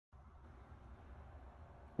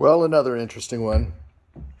Well, another interesting one.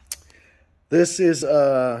 This is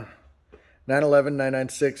a 911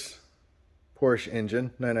 996 Porsche engine,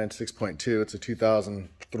 996.2. It's a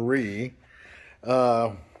 2003.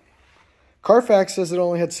 Carfax says it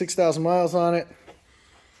only had 6,000 miles on it.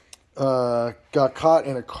 Got caught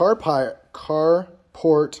in a carport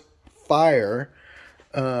fire.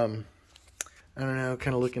 I don't know,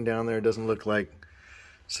 kind of looking down there, it doesn't look like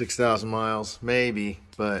 6,000 miles, maybe,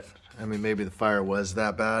 but I mean, maybe the fire was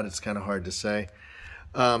that bad. It's kind of hard to say.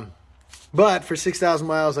 But for 6,000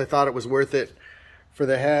 miles, I thought it was worth it for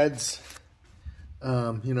the heads.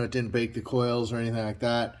 You know, it didn't bake the coils or anything like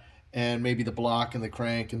that, and maybe the block and the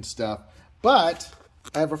crank and stuff. But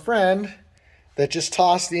I have a friend that just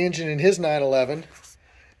tossed the engine in his 911,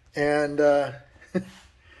 and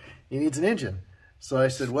he needs an engine. So I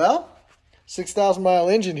said, well, 6,000 mile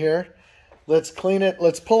engine here. Let's clean it.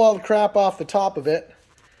 Let's pull all the crap off the top of it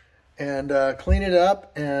and clean it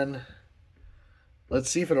up, and let's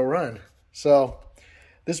see if it'll run. So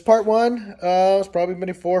this is part one. It's probably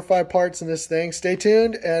been 4 or 5 parts in this thing. Stay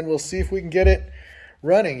tuned, and we'll see if we can get it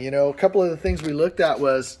running. You know, a couple of the things we looked at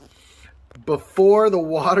was before the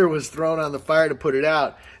water was thrown on the fire to put it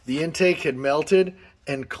out, the intake had melted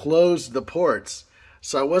and closed the ports.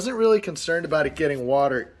 So I wasn't really concerned about it getting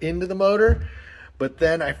water into the motor, but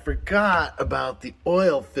then I forgot about the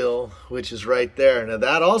oil fill, which is right there. Now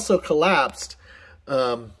that also collapsed.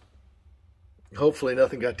 Hopefully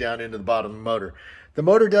nothing got down into the bottom of the motor. The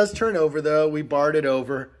motor does turn over though. We barred it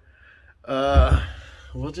over. We'll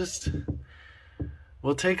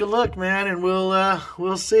take a look, man, and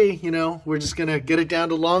we'll see. You know, we're just gonna get it down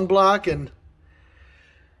to long block and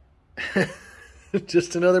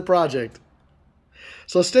just another project.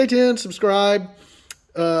 So stay tuned, subscribe,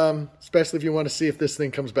 especially if you want to see if this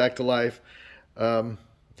thing comes back to life.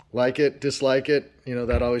 Like it, dislike it, you know,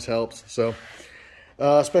 that always helps. So,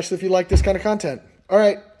 especially if you like this kind of content. All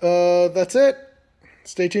right, that's it.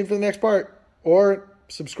 Stay tuned for the next part, or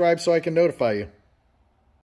subscribe so I can notify you.